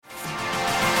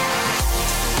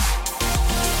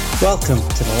Welcome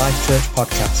to the Life Church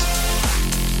podcast.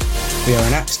 We are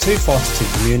an Acts 2:42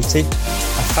 community,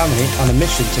 a family on a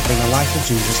mission to bring the life of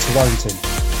Jesus to Warrington.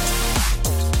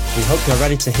 We hope you're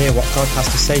ready to hear what God has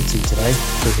to say to you today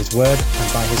through His Word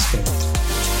and by His Spirit.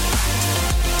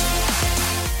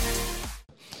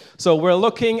 So we're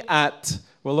looking at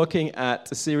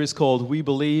a series called We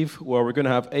Believe, where we're going to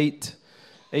have eight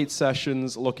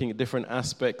sessions looking at different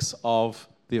aspects of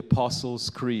the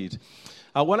Apostles' Creed.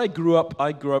 When I grew up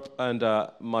and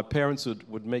my parents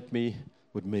would make me,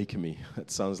 it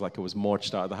sounds like I was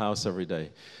marched out of the house every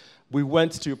day. We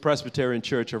went to a Presbyterian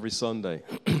church every Sunday.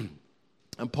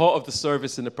 And part of the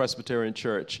service in the Presbyterian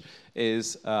church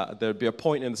is there'd be a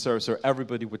point in the service where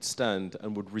everybody would stand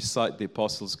and would recite the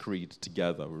Apostles' Creed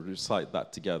together. We'd recite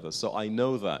that together. So I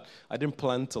know that. I didn't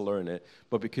plan to learn it,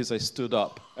 but because I stood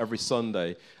up every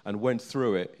Sunday and went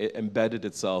through it, it embedded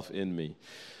itself in me.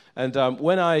 And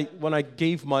when I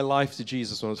gave my life to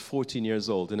Jesus when I was 14 years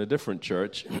old in a different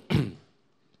church,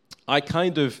 I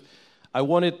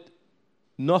wanted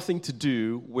nothing to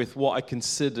do with what I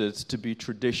considered to be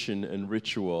tradition and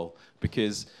ritual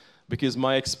because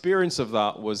my experience of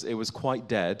that was it was quite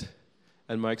dead,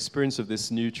 and my experience of this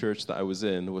new church that I was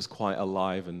in was quite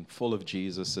alive and full of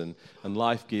Jesus and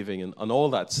life-giving and all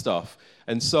that stuff.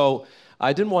 And so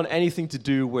I didn't want anything to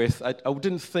do with, I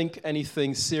didn't think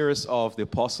anything serious of the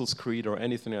Apostles' Creed or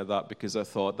anything like that because I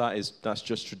thought that's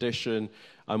just tradition.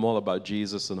 I'm all about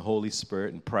Jesus and Holy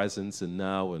Spirit and presence and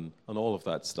now and all of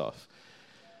that stuff.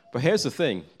 But here's the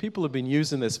thing. People have been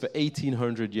using this for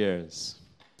 1,800 years.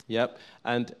 Yep.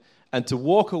 And to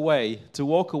walk away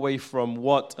from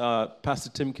what Pastor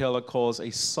Tim Keller calls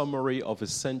a summary of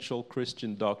essential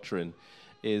Christian doctrine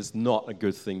is not a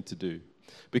good thing to do.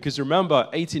 Because remember,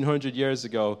 1,800 years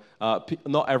ago,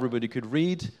 not everybody could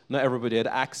read, not everybody had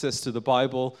access to the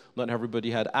Bible, not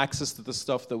everybody had access to the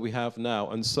stuff that we have now.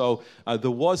 And so there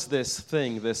was this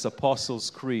thing, this Apostles'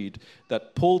 Creed,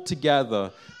 that pulled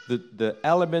together the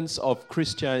elements of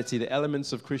Christianity, the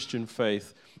elements of Christian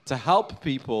faith, to help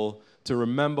people to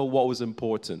remember what was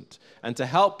important, and to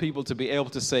help people to be able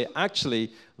to say,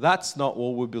 actually, that's not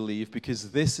what we believe,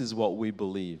 because this is what we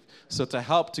believe. So to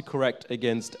help to correct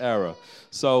against error.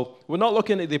 So we're not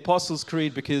looking at the Apostles'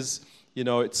 Creed because,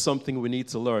 it's something we need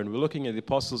to learn. We're looking at the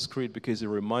Apostles' Creed because it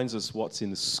reminds us what's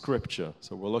in Scripture.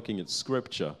 So we're looking at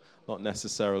Scripture, not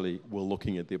necessarily we're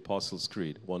looking at the Apostles'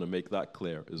 Creed. I want to make that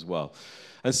clear as well.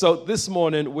 And so this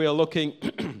morning we are looking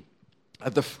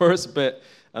at the first bit,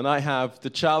 and I have the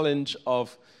challenge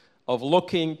of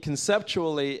looking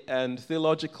conceptually and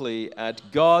theologically at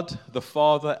God, the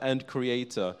Father and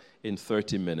Creator in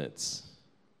 30 minutes.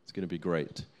 It's going to be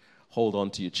great. Hold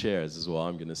on to your chairs is what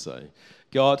I'm going to say.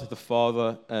 God, the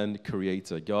Father and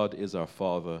Creator. God is our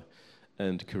Father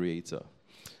and Creator.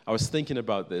 I was thinking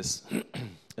about this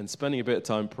and spending a bit of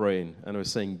time praying, and I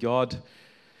was saying, God,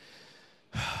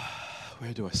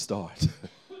 where do I start?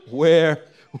 Where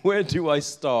do I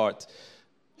start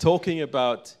talking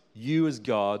about you as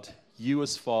God, you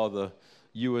as Father,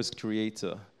 you as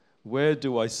Creator? Where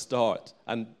do I start?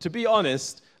 And to be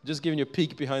honest, just giving you a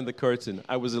peek behind the curtain,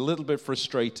 I was a little bit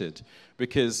frustrated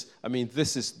because,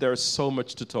 there's so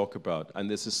much to talk about,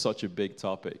 and this is such a big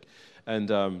topic.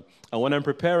 And when I'm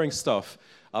preparing stuff,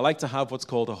 I like to have what's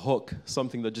called a hook,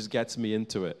 something that just gets me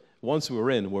into it. Once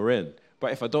we're in.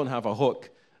 But if I don't have a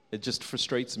hook, it just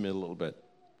frustrates me a little bit.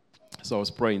 So I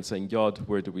was praying, saying, God,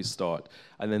 where do we start?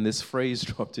 And then this phrase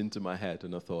dropped into my head,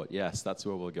 and I thought, yes, that's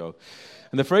where we'll go.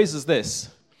 And the phrase is this: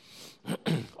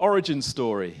 origin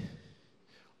story.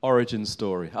 Origin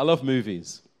story. I love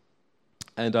movies.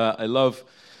 And I love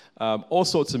all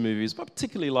sorts of movies, but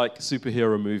particularly like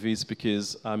superhero movies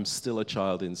because I'm still a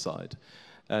child inside.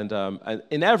 And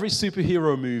in every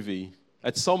superhero movie,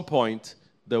 at some point,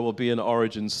 there will be an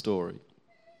origin story.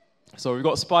 So we've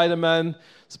got Spider-Man.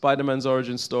 Spider-Man's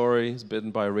origin story is bitten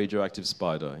by a radioactive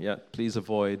spider. Yeah, please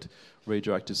avoid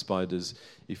radioactive spiders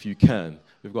if you can.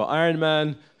 We've got Iron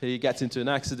Man. He gets into an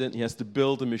accident. He has to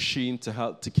build a machine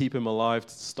to keep him alive,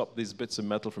 to stop these bits of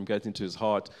metal from getting to his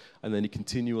heart. And then he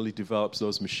continually develops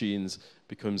those machines,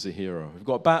 becomes a hero. We've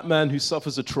got Batman, who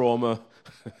suffers a trauma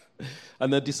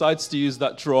and then decides to use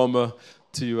that trauma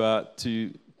to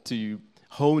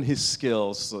hone his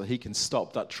skills so that he can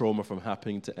stop that trauma from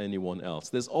happening to anyone else.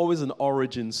 There's always an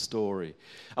origin story.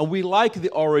 And we like the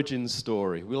origin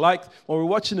story. We like, when we're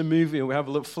watching a movie and we have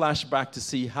a little flashback to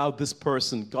see how this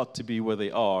person got to be where they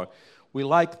are, we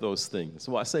like those things.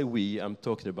 When I say we, I'm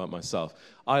talking about myself.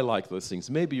 I like those things.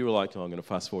 Maybe you're like, I'm going to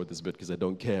fast forward this bit because I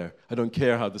don't care. I don't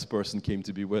care how this person came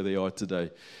to be where they are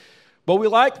today. But we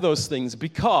like those things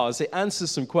because it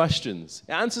answers some questions.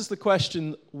 It answers the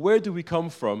question, where do we come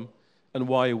from? and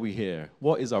why are we here?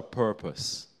 What is our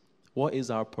purpose? What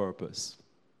is our purpose?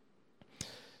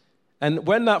 And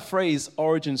when that phrase,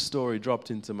 origin story,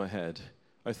 dropped into my head,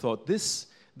 I thought, this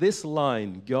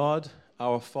line, God,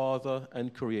 our Father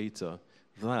and Creator,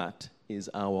 that is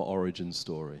our origin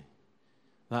story.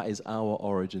 That is our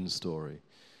origin story.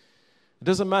 It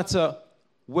doesn't matter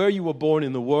where you were born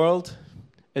in the world.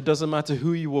 It doesn't matter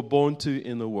who you were born to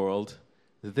in the world.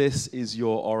 This is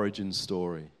your origin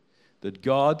story. That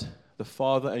God, the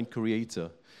Father and Creator,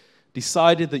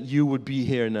 decided that you would be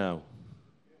here now.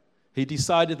 He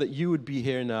decided that you would be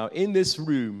here now, in this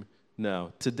room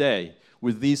now, today,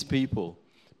 with these people,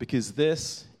 because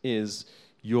this is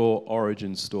your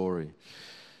origin story.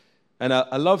 And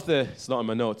I love it's not in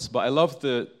my notes, but I love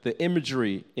the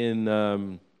imagery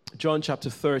in John chapter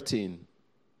 13,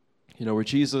 where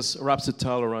Jesus wraps a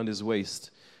towel around his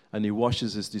waist and he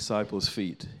washes his disciples'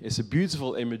 feet. It's a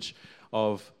beautiful image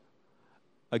of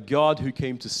a God who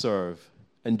came to serve,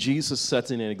 and Jesus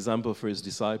setting an example for his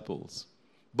disciples.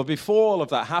 But before all of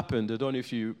that happened, I don't know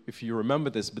if you remember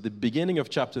this, but the beginning of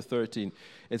chapter 13,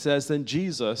 it says, then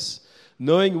Jesus,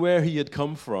 knowing where he had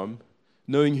come from,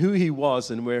 knowing who he was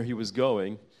and where he was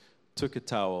going, took a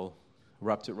towel,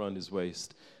 wrapped it around his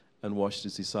waist, and washed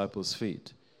his disciples'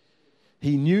 feet.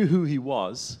 He knew who he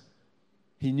was,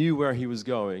 he knew where he was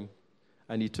going,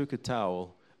 and he took a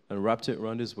towel and wrapped it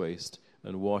around his waist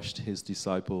and washed his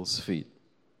disciples' feet.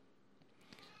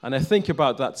 And I think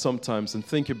about that sometimes, and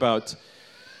think about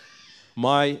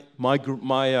my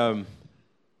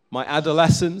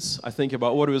adolescence. I think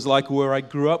about what it was like where I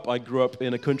grew up. I grew up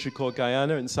in a country called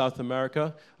Guyana in South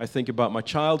America. I think about my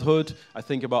childhood. I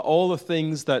think about all the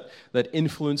things that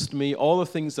influenced me, all the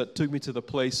things that took me to the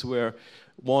place where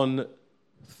one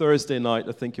Thursday night,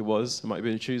 I think it might have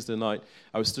been a Tuesday night,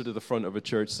 I was stood at the front of a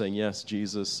church saying, yes,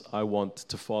 Jesus, I want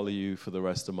to follow you for the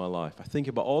rest of my life. I think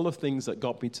about all the things that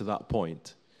got me to that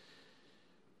point.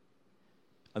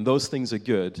 And those things are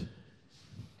good,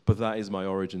 but that is my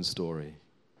origin story.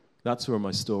 That's where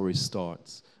my story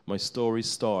starts. My story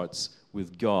starts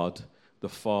with God, the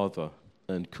Father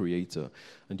and Creator.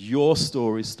 And your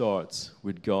story starts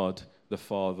with God, the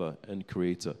Father and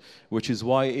Creator, which is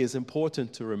why it is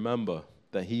important to remember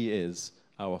that He is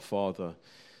our Father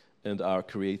and our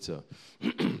Creator.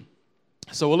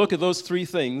 So we'll look at those three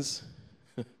things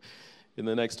in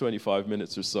the next 25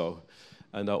 minutes or so,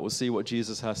 and we'll see what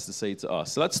Jesus has to say to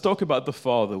us. So let's talk about the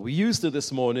Father. We used it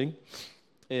this morning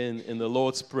in the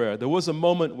Lord's Prayer. There was a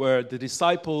moment where the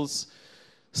disciples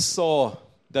saw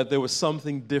that there was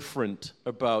something different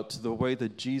about the way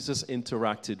that Jesus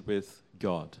interacted with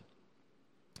God.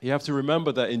 You have to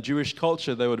remember that in Jewish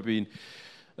culture, they would have been,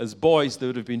 as boys, they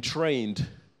would have been trained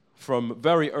from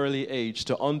very early age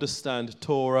to understand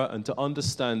Torah and to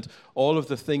understand all of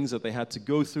the things that they had to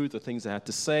go through, the things they had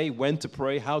to say, when to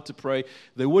pray, how to pray.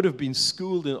 They would have been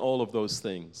schooled in all of those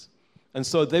things. And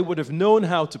so they would have known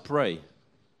how to pray.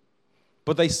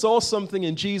 But they saw something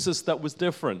in Jesus that was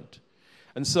different.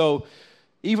 And so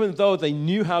even though they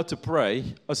knew how to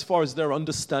pray, as far as their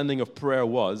understanding of prayer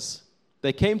was,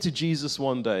 they came to Jesus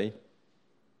one day,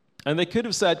 and they could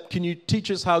have said, can you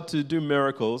teach us how to do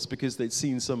miracles? Because they'd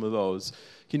seen some of those.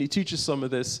 Can you teach us some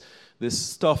of this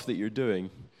stuff that you're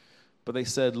doing? But they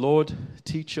said, Lord,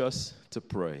 teach us to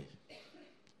pray.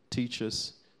 Teach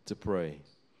us to pray.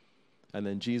 And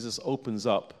then Jesus opens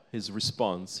up his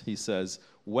response. He says,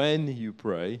 when you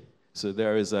pray, so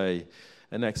there is an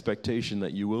expectation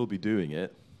that you will be doing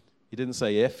it. He didn't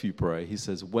say if you pray. He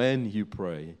says, when you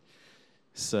pray,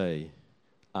 say,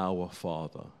 our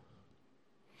Father.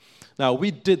 Now,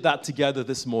 we did that together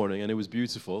this morning, and it was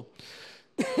beautiful.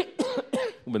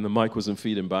 When the mic wasn't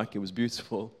feeding back, it was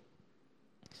beautiful.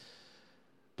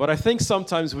 But I think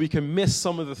sometimes we can miss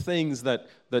some of the things that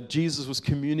Jesus was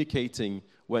communicating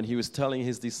when he was telling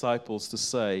his disciples to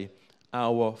say,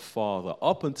 our Father.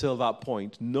 Up until that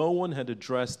point, no one had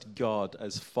addressed God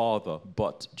as Father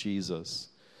but Jesus.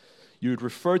 You would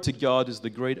refer to God as the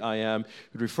great I am. You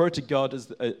would refer to God as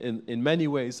in many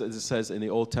ways, as it says in the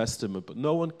Old Testament, but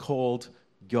no one called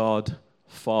God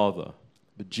Father.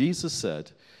 But Jesus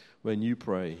said, when you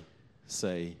pray,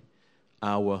 say,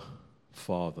 our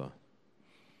Father.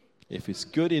 If it's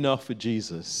good enough for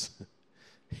Jesus,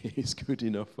 it's good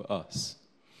enough for us.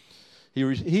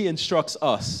 He instructs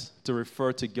us to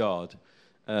refer to God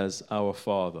as our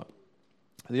Father.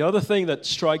 The other thing that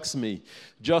strikes me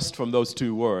just from those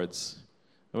two words,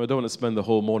 and I don't want to spend the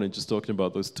whole morning just talking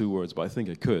about those two words, but I think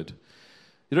I could.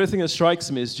 The other thing that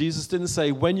strikes me is Jesus didn't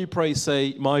say, when you pray,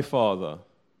 say, my Father.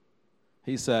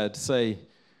 He said, say,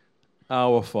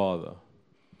 our Father.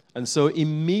 And so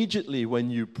immediately when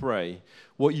you pray,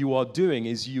 what you are doing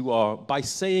is you are, by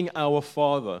saying Our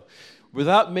Father,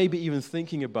 without maybe even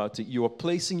thinking about it, you are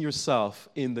placing yourself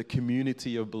in the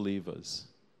community of believers.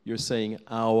 You're saying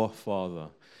Our Father.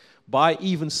 By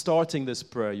even starting this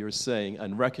prayer, you're saying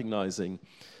and recognizing,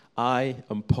 I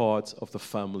am part of the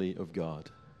family of God.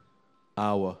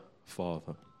 Our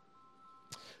Father.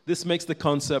 This makes the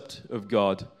concept of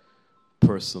God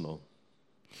personal.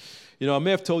 You know, I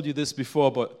may have told you this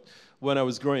before, but when I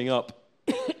was growing up,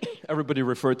 everybody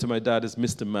referred to my dad as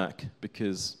Mr. Mac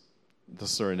because the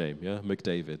surname, yeah,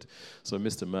 McDavid. So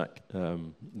Mr. Mac,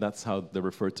 that's how they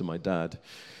referred to my dad.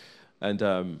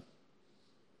 And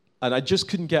I just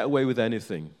couldn't get away with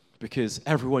anything because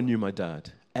everyone knew my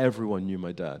dad. Everyone knew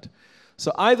my dad.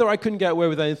 So either I couldn't get away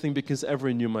with anything because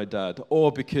everyone knew my dad,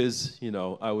 or because, you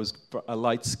know, I was a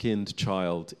light-skinned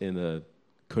child in a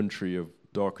country of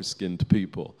darker-skinned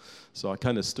people. So I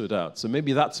kind of stood out. So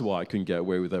maybe that's why I couldn't get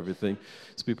away with everything,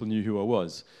 because people knew who I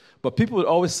was. But people would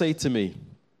always say to me,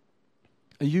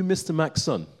 are you Mr. Mac's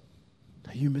son?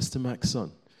 Are you Mr. Mac's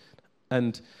son?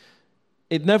 And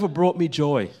it never brought me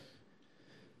joy,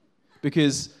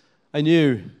 because I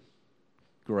knew,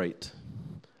 great.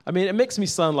 I mean, it makes me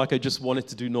sound like I just wanted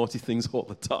to do naughty things all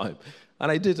the time,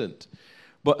 and I didn't.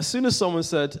 But as soon as someone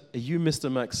said, are you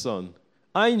Mr. Mac's son?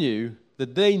 I knew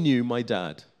that they knew my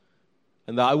dad,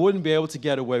 and that I wouldn't be able to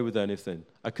get away with anything.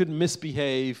 I couldn't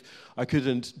misbehave. I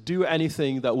couldn't do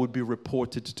anything that would be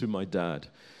reported to my dad.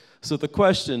 So the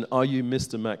question, are you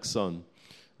Mr. Mac's son,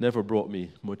 never brought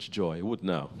me much joy. It would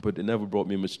now, but it never brought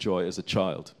me much joy as a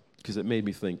child, because it made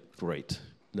me think, great,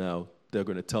 now they're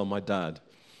going to tell my dad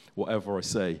whatever I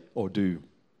say or do.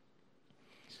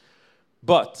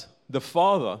 But the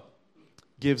Father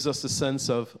gives us a sense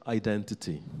of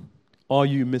identity. Are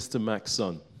you Mr. Mac's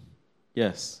son?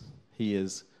 Yes, he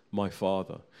is my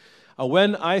Father. And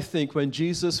when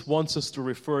Jesus wants us to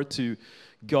refer to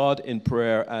God in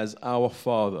prayer as our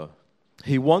Father,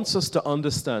 he wants us to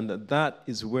understand that that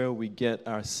is where we get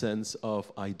our sense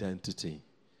of identity.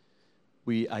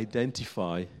 We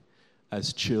identify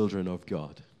as children of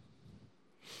God.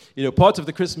 You know, part of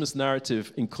the Christmas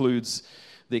narrative includes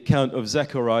the account of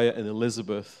Zechariah and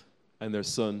Elizabeth and their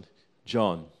son,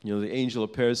 John. You know, the angel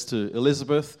appears to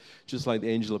Elizabeth, just like the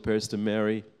angel appears to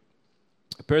Mary.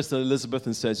 Appears to Elizabeth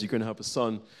and says, you're going to have a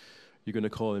son. You're going to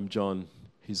call him John.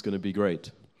 He's going to be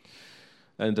great.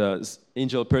 And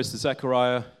angel appears to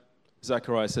Zechariah.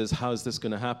 Zechariah says, how is this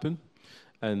going to happen?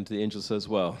 And the angel says,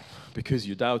 well, because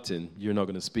you're doubting, you're not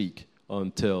going to speak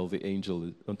until the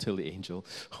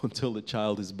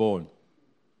child is born.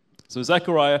 So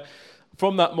Zechariah,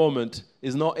 from that moment,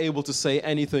 is not able to say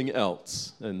anything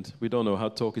else. And we don't know how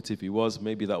talkative he was.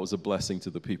 Maybe that was a blessing to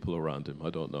the people around him. I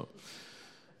don't know.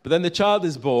 But then the child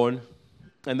is born,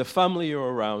 and the family are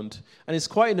around. And it's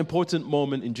quite an important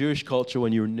moment in Jewish culture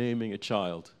when you're naming a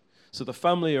child. So the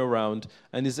family are around,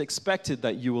 and it's expected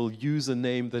that you will use a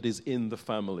name that is in the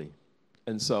family.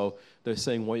 And so they're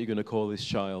saying, what are you going to call this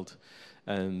child?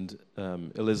 And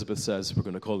Elizabeth says, we're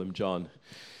going to call him John.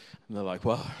 And they're like,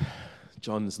 well,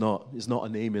 John is not a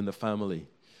name in the family.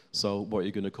 So what are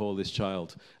you going to call this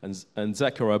child? And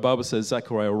Zechariah, the Bible says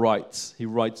Zechariah writes. He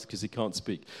writes because he can't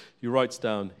speak. He writes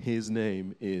down, his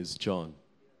name is John.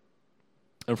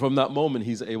 And from that moment,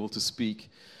 he's able to speak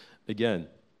again.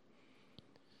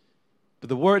 But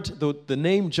the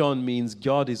name John means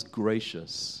God is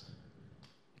gracious.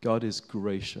 God is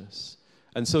gracious.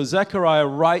 And so Zechariah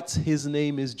writes, his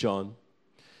name is John.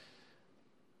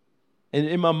 And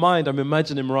in my mind, I'm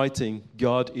imagining him writing,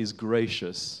 God is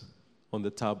gracious on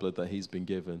the tablet that he's been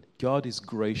given. God is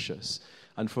gracious.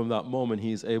 And from that moment,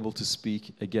 he is able to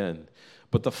speak again.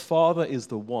 But the Father is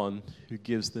the one who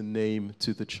gives the name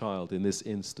to the child in this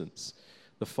instance.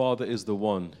 The Father is the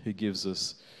one who gives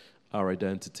us our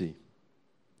identity.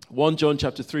 1 John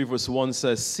chapter 3, verse 1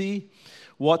 says, see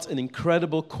what an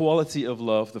incredible quality of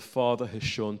love the Father has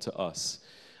shown to us,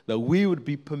 that we would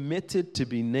be permitted to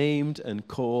be named and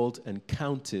called and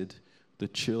counted the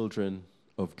children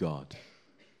of God.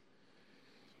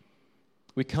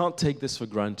 We can't take this for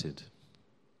granted.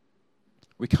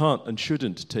 We can't and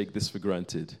shouldn't take this for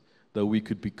granted, that we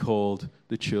could be called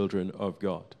the children of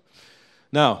God.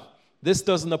 Now, this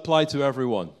doesn't apply to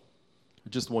everyone. I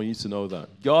just want you to know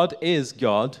that. God is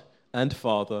God and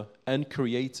Father and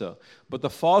Creator, but the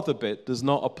Father bit does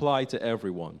not apply to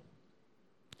everyone.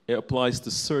 It applies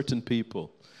to certain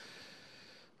people.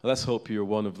 Let's hope you're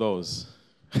one of those.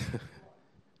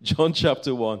 John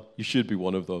chapter 1, you should be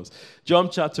one of those.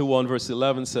 John chapter 1, verse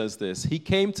 11 says this, he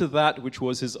came to that which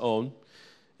was his own,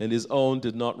 and his own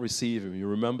did not receive him. You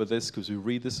remember this because we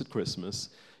read this at Christmas.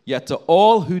 Yet to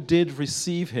all who did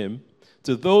receive him,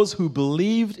 to those who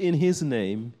believed in his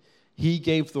name, he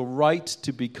gave the right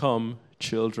to become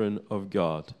children of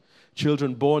God.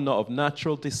 Children born not of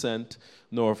natural descent,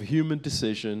 nor of human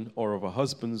decision, or of a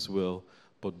husband's will,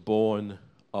 but born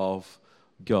of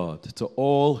God. To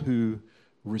all who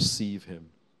receive him.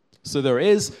 So there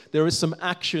is some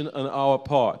action on our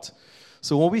part.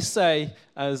 So when we say,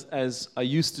 as I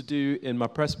used to do in my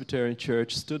Presbyterian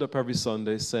church, stood up every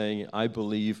Sunday saying, I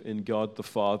believe in God the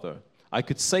Father. I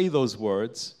could say those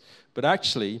words, but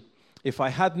actually, if I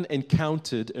hadn't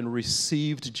encountered and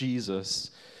received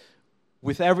Jesus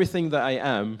with everything that I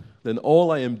am, then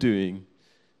all I am doing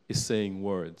is saying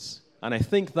words. And I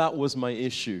think that was my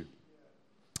issue.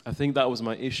 I think that was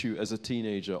my issue as a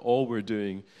teenager. All we're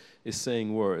doing is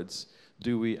saying words.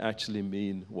 Do we actually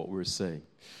mean what we're saying?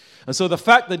 And so the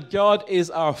fact that God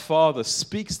is our Father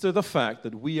speaks to the fact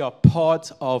that we are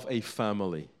part of a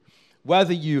family.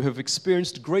 Whether you have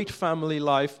experienced great family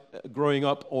life growing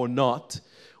up or not,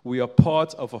 we are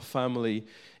part of a family.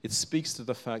 It speaks to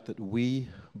the fact that we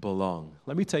belong.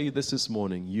 Let me tell you this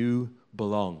morning. You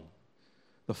belong.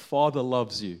 The Father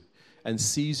loves you and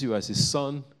sees you as his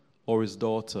son or his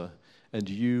daughter, and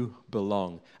you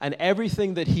belong. And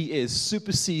everything that he is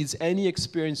supersedes any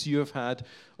experience you have had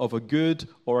of a good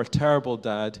or a terrible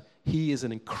dad. He is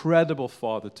an incredible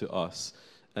father to us,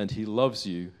 and he loves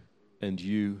you, and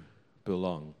you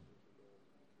belong.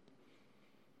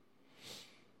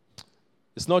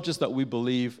 It's not just that we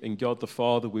believe in God the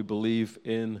Father, we believe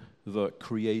in the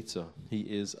Creator. He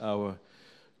is our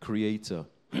Creator.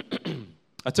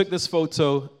 I took this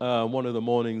photo one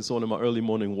of my early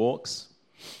morning walks.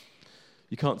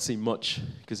 You can't see much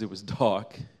because it was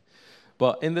dark.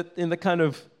 But in the kind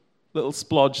of little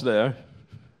splodge there,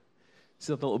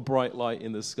 see that little bright light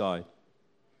in the sky?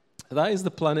 That is the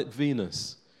planet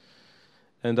Venus.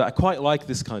 And I quite like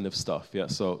this kind of stuff, yeah?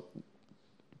 So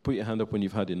put your hand up when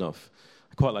you've had enough.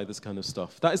 I quite like this kind of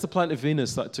stuff. That is the planet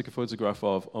Venus that I took a photograph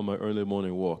of on my early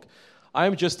morning walk. I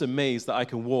am just amazed that I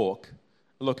can walk,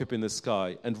 look up in the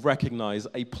sky, and recognize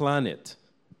a planet,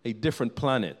 a different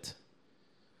planet.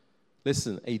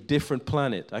 Listen, a different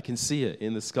planet. I can see it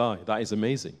in the sky. That is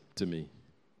amazing to me.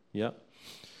 Yeah.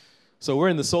 So we're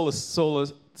in the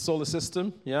solar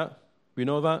system. Yeah. We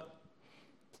know that.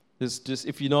 It's just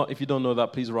if you don't know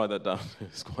that, please write that down.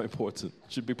 It's quite important.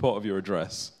 It should be part of your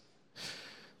address.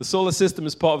 The solar system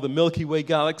is part of the Milky Way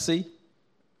galaxy.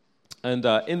 And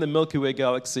in the Milky Way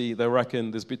galaxy, they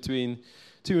reckon there's between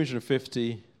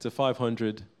 250 to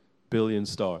 500 billion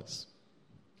stars.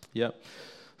 Yeah.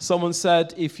 Someone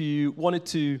said if you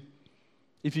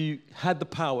had the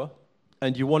power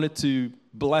and you wanted to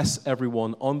bless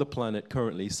everyone on the planet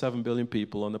currently, 7 billion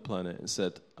people on the planet, and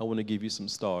said, I want to give you some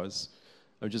stars.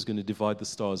 I'm just going to divide the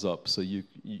stars up so you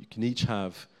can each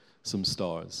have some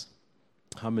stars.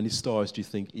 How many stars do you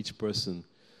think each person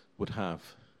would have?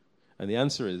 And the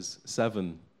answer is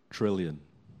 7 trillion.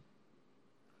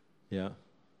 Yeah,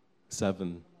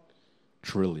 7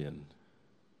 trillion.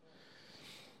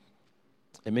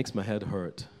 It makes my head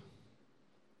hurt.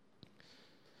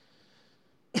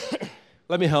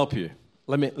 Let me help you.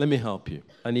 Let me help you.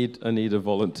 I need a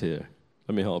volunteer.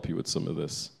 Let me help you with some of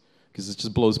this, because it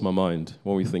just blows my mind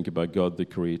when we think about God the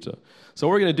Creator. So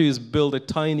what we're going to do is build a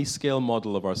tiny scale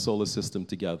model of our solar system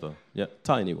together. Yeah,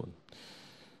 tiny one.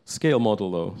 Scale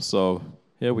model, though. So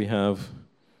here we have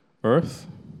Earth.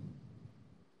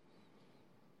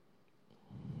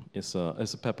 It's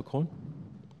a peppercorn.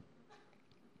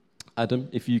 Adam,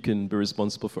 if you can be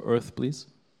responsible for Earth, please.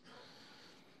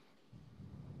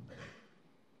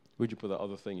 Where'd you put that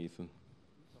other thing, Ethan?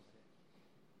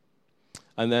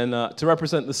 And then to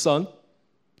represent the sun,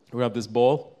 we have this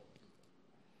ball.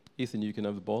 Ethan, you can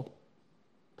have the ball.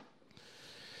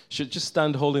 Should just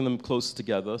stand holding them close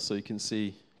together so you can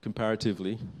see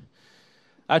comparatively.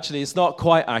 Actually, it's not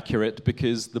quite accurate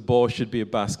because the ball should be a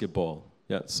basketball.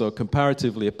 Yeah, so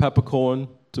comparatively, a peppercorn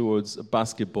towards a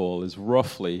basketball is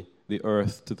roughly the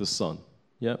Earth to the sun.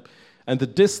 Yeah, and the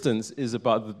distance is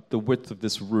about the width of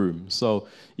this room. So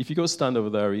if you go stand over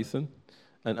there, Ethan,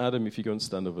 and Adam, if you go and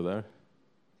stand over there.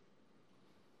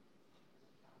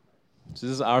 So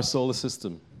this is our solar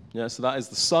system. Yeah, so that is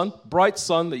the sun, bright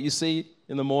sun that you see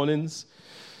in the mornings.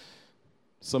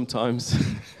 Sometimes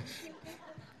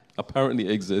apparently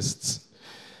exists.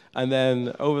 And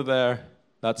then over there,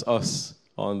 that's us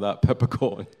on that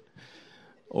peppercorn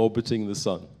orbiting the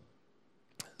sun.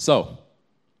 So,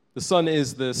 the sun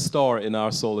is the star in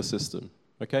our solar system,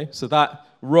 okay? So that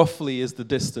roughly is the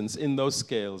distance. In those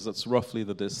scales, that's roughly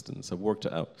the distance. I've worked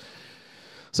it out.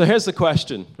 So here's the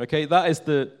question, okay?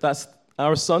 That's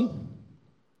our sun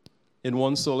in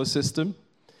one solar system.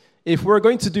 if we're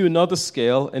going to do another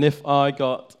scale, and if I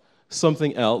got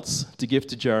something else to give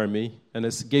to Jeremy, and I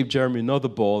gave Jeremy another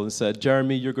ball and said,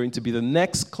 Jeremy, you're going to be the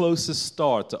next closest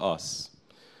star to us.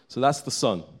 So that's the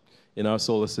sun in our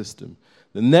solar system.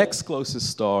 The next closest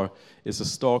star is a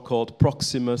star called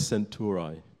Proxima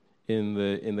Centauri in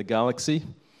the galaxy,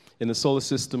 in the solar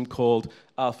system called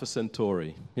Alpha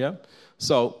Centauri. Yeah?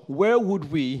 So where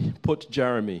would we put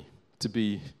Jeremy to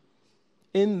be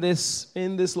in this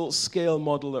little scale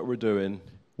model that we're doing?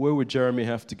 Where would Jeremy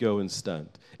have to go and stand?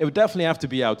 It would definitely have to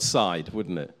be outside,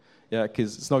 wouldn't it? Yeah,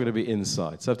 because it's not going to be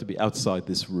inside. It's have to be outside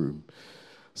this room.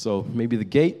 So maybe the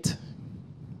gate,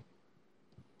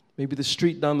 maybe the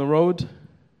street down the road,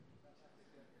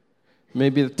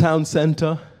 maybe the town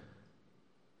center.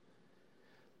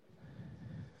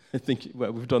 I think,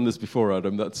 well, we've done this before,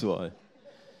 Adam, that's why.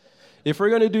 If we're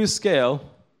going to do scale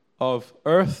of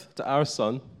Earth to our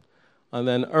sun, and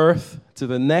then Earth to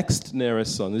the next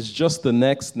nearest sun, it's just the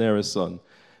next nearest sun,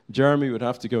 Jeremy would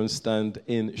have to go and stand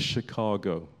in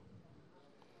Chicago.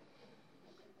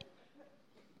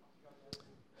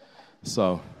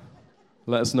 So,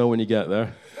 let us know when you get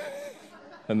there,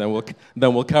 and then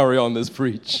we'll carry on this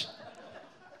preach.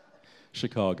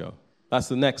 Chicago. That's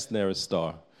the next nearest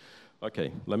star.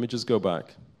 Okay, let me just go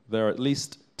back. There are at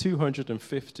least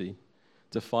 250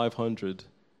 to 500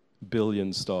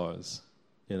 billion stars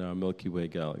in our Milky Way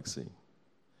galaxy.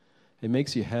 It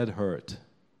makes your head hurt.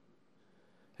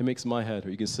 It makes my head hurt.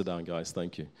 You can sit down, guys.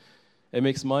 Thank you. It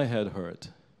makes my head hurt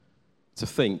to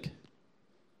think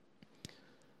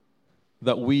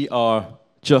that we are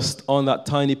just on that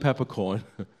tiny peppercorn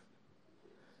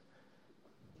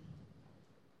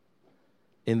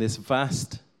in this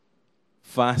vast,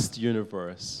 vast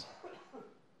universe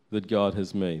that God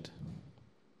has made.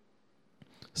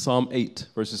 Psalm 8,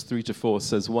 verses 3 to 4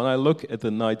 says, when I look at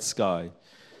the night sky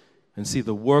and see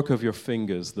the work of your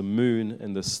fingers, the moon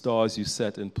and the stars you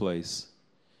set in place,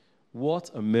 what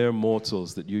are mere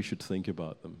mortals that you should think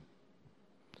about them?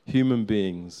 Human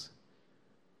beings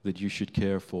that you should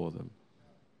care for them.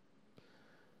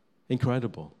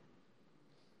 Incredible.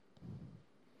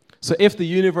 So if the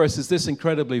universe is this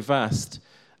incredibly vast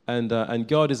and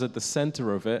God is at the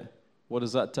center of it, what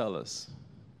does that tell us?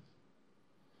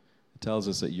 It tells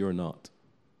us that you're not.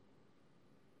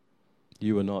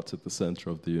 You are not at the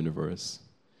center of the universe.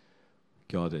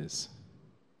 God is.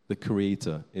 The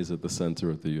Creator is at the center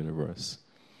of the universe.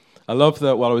 I love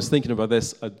that while I was thinking about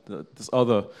this, this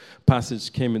other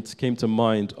passage came to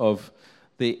mind of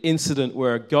the incident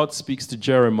where God speaks to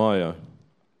Jeremiah.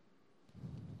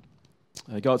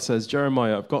 God says,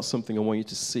 Jeremiah, I've got something I want you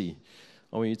to see.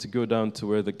 I want you to go down to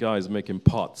where the guy is making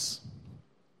pots.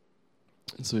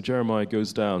 And so Jeremiah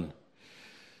goes down.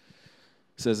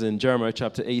 It says in Jeremiah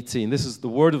chapter 18, this is the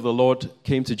word of the Lord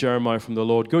came to Jeremiah from the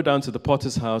Lord. Go down to the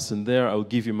potter's house, and there I will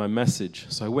give you my message.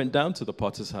 So I went down to the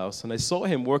potter's house, and I saw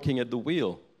him working at the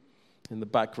wheel. In the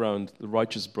background, the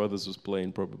Righteous Brothers was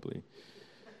playing probably.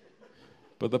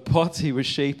 But the pot he was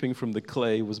shaping from the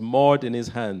clay was marred in his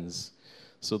hands.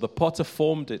 So the potter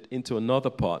formed it into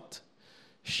another pot,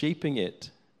 shaping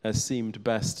it as seemed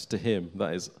best to him.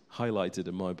 That is highlighted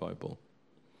in my Bible.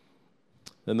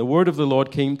 Then the word of the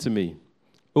Lord came to me.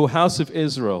 O house of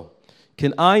Israel,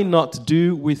 can I not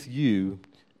do with you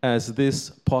as this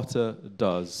potter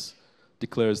does,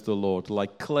 declares the Lord.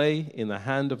 Like clay in the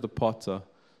hand of the potter,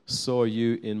 so are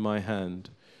you in my hand,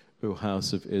 O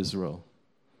house of Israel.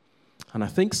 And I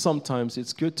think sometimes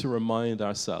it's good to remind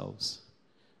ourselves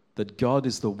that God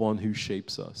is the one who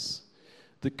shapes us.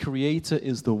 The Creator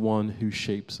is the one who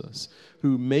shapes us,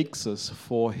 who makes us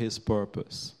for His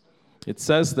purpose. It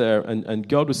says there, and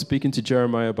God was speaking to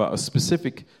Jeremiah about a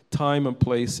specific time and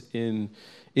place in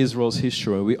Israel's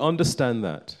history. And we understand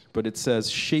that, but it says,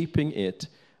 shaping it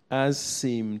as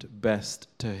seemed best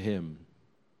to Him.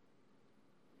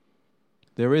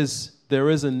 There is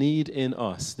a need in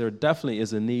us, there definitely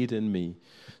is a need in me,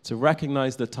 to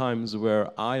recognize the times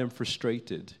where I am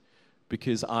frustrated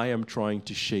because I am trying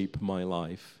to shape my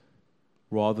life,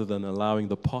 rather than allowing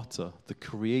the potter, the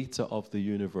Creator of the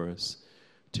universe,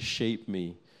 to shape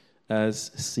me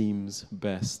as seems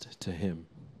best to Him.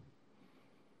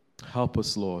 Help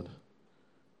us, Lord,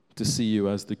 to see You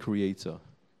as the Creator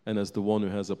and as the one who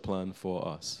has a plan for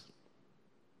us.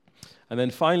 And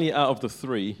then finally, out of the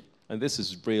three, and this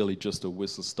is really just a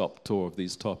whistle-stop tour of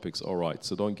these topics, all right,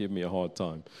 so don't give me a hard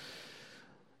time.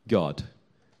 God.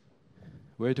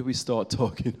 Where do we start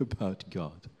talking about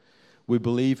God? We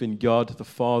believe in God the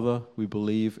Father, we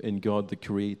believe in God the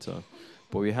Creator,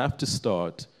 but we have to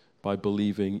start by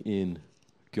believing in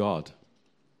God.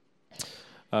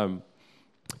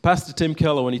 Pastor Tim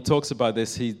Keller, when he talks about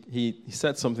this, he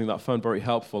said something that I found very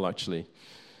helpful, actually.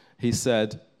 He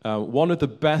said, one of the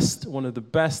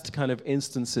best kind of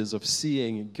instances of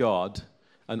seeing God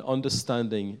and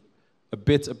understanding a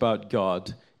bit about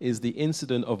God is the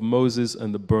incident of Moses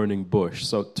and the burning bush.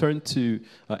 So turn to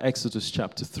Exodus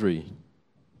chapter 3.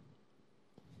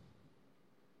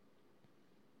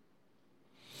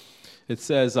 It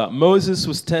says, Moses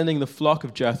was tending the flock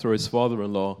of Jethro, his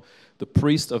father-in-law, the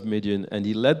priest of Midian, and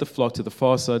he led the flock to the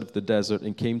far side of the desert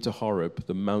and came to Horeb,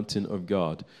 the mountain of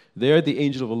God. There the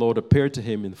angel of the Lord appeared to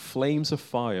him in flames of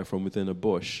fire from within a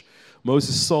bush.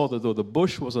 Moses saw that though the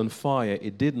bush was on fire,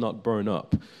 it did not burn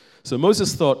up. So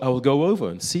Moses thought, I will go over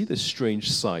and see this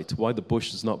strange sight, why the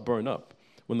bush does not burn up.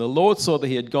 When the Lord saw that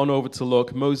he had gone over to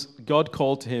look, God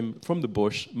called to him from the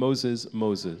bush, Moses,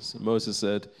 Moses. And Moses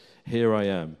said, here I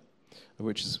am.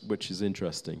 Which is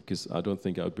interesting, because I don't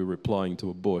think I would be replying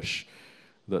to a bush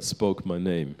that spoke my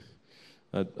name.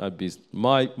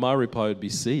 My reply would be,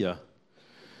 see ya.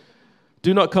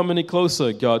 Do not come any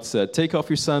closer, God said. Take off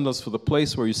your sandals, for the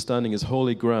place where you're standing is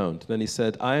holy ground. Then he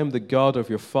said, I am the God of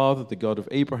your father, the God of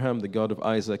Abraham, the God of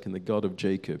Isaac, and the God of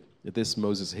Jacob. At this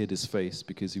Moses hid his face,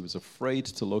 because he was afraid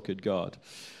to look at God.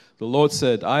 The Lord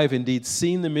said, I have indeed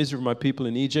seen the misery of my people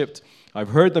in Egypt. I've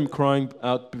heard them crying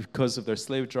out because of their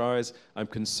slave drivers. I'm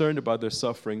concerned about their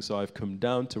suffering, so I've come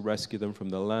down to rescue them from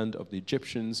the land of the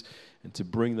Egyptians and to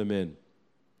bring them in.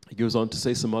 He goes on to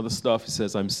say some other stuff. He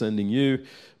says, I'm sending you.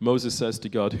 Moses says to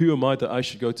God, who am I that I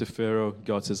should go to Pharaoh?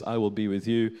 God says, I will be with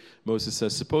you. Moses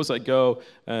says, suppose I go,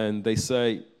 and they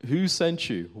say, who sent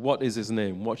you? What is his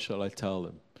name? What shall I tell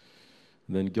them?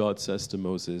 And then God says to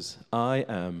Moses, I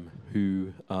am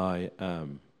who I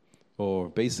am. Or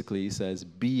basically he says,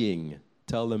 being.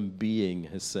 Tell them being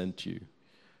has sent you.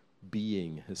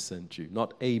 Being has sent you.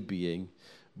 Not a being,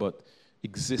 but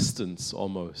existence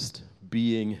almost.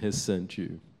 Being has sent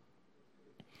you.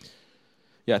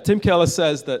 Yeah, Tim Keller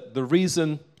says that the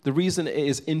reason it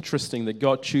is interesting that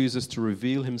God chooses to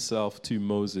reveal himself to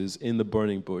Moses in the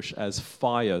burning bush as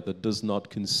fire that does not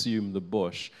consume the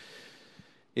bush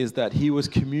is that he was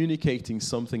communicating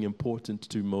something important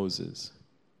to Moses.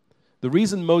 The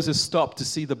reason Moses stopped to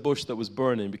see the bush that was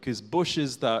burning, because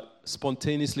bushes that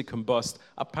spontaneously combust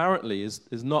apparently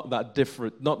is not that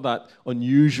different, not that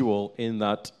unusual in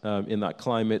that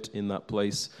climate, in that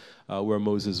place where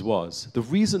Moses was. The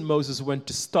reason Moses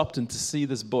stopped and to see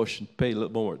this bush and pay a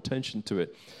little more attention to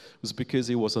it was because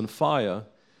it was on fire,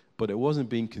 but it wasn't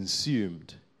being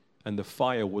consumed, and the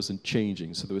fire wasn't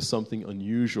changing. So there was something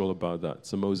unusual about that.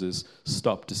 So Moses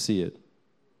stopped to see it.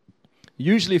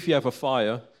 Usually, if you have a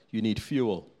fire, you need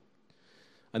fuel.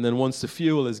 And then once the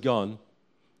fuel is gone,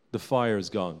 the fire is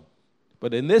gone.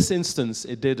 But in this instance,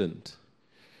 it didn't.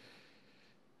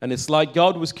 And it's like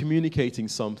God was communicating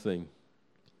something.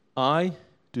 I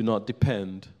do not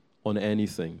depend on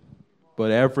anything,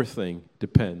 but everything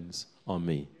depends on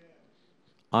me.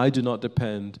 I do not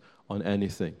depend on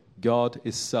anything. God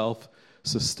is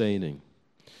self-sustaining.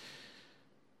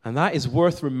 And that is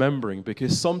worth remembering,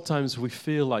 because sometimes we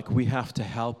feel like we have to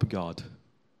help God.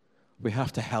 We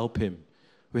have to help him.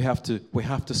 We have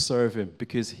to serve him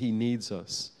because he needs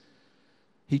us.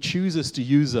 He chooses to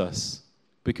use us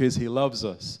because he loves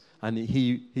us, and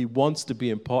he wants to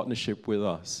be in partnership with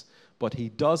us. But he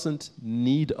doesn't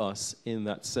need us in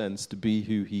that sense to be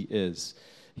who he is.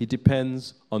 He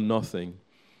depends on nothing,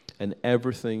 and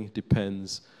everything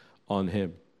depends on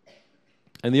him.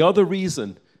 And the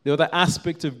other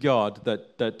aspect of God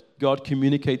that God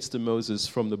communicates to Moses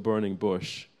from the burning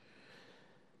bush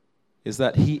is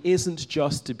that he isn't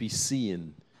just to be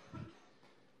seen.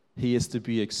 He is to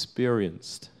be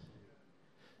experienced.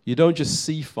 You don't just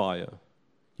see fire.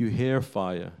 You hear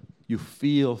fire. You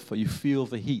feel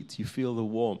the heat. You feel the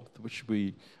warmth, which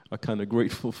we are kind of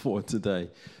grateful for today.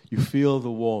 You feel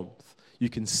the warmth. You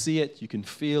can see it. You can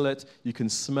feel it. You can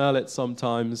smell it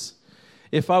sometimes.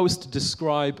 If I was to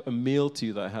describe a meal to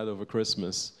you that I had over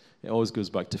Christmas, it always goes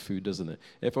back to food, doesn't it?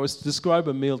 If I was to describe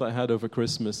a meal that I had over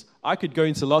Christmas, I could go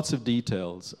into lots of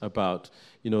details about,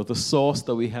 the sauce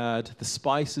that we had, the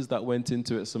spices that went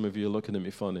into it. Some of you are looking at me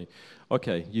funny.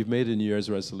 Okay, you've made a New Year's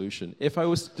resolution. If I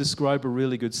was to describe a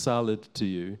really good salad to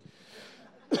you,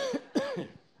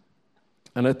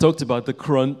 and I talked about the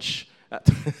crunch,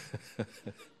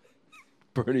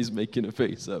 Bernie's making a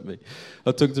face at me.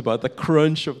 I talked about the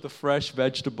crunch of the fresh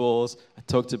vegetables. I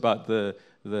talked about the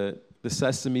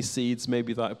sesame seeds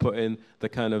maybe that I put in, the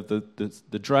kind of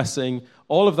the dressing.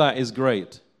 All of that is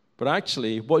great. But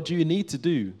actually, what do you need to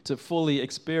do to fully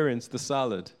experience the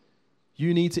salad?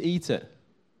 You need to eat it.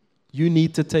 You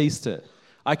need to taste it.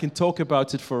 I can talk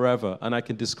about it forever, and I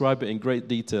can describe it in great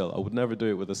detail. I would never do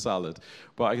it with a salad.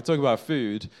 But I can talk about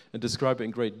food and describe it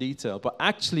in great detail. But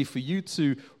actually, for you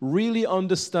to really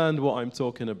understand what I'm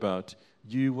talking about,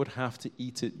 you would have to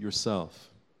eat it yourself.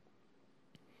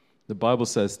 The Bible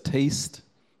says, taste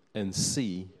and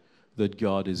see that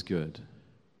God is good.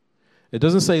 It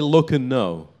doesn't say look and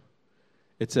know.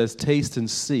 It says taste and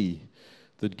see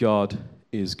that God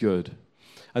is good.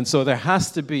 And so there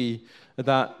has to be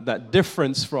that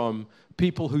difference from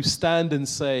people who stand and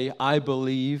say, I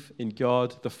believe in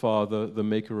God the Father, the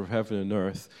maker of heaven and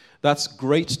earth. That's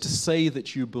great to say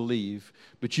that you believe,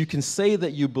 but you can say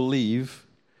that you believe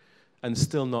and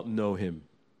still not know him.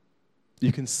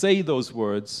 You can say those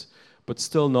words, but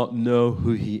still not know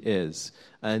who he is.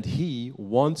 And he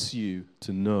wants you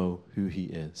to know who he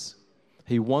is.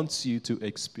 He wants you to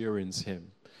experience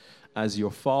him as your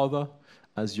Father,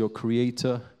 as your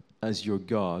Creator, as your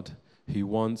God. He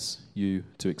wants you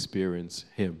to experience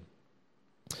him.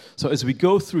 So as we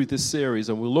go through this series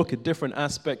and we'll look at different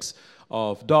aspects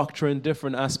of doctrine,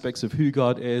 different aspects of who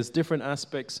God is, different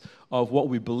aspects of what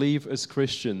we believe as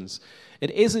Christians,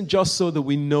 it isn't just so that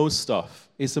we know stuff.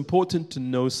 It's important to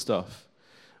know stuff.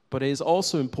 But it is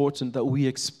also important that we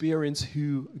experience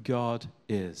who God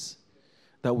is,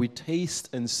 that we taste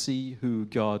and see who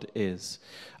God is.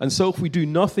 And so if we do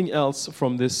nothing else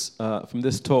from this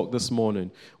talk this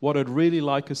morning, what I'd really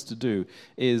like us to do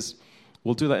is,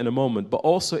 we'll do that in a moment, but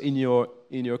also in your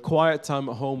quiet time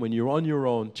at home when you're on your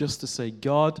own, just to say,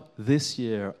 God, this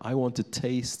year I want to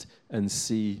taste and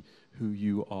see who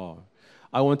you are.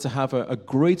 I want to have a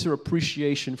greater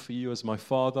appreciation for you as my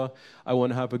Father. I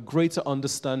want to have a greater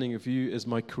understanding of you as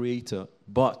my Creator.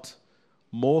 But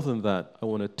more than that, I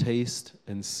want to taste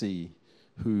and see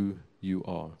who you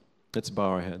are. Let's bow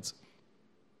our heads.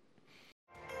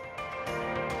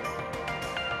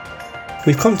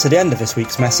 We've come to the end of this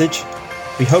week's message.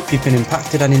 We hope you've been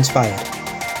impacted and inspired.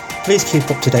 Please keep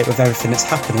up to date with everything that's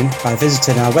happening by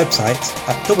visiting our website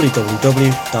at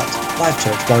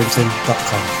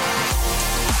www.lifechurchwarrington.com.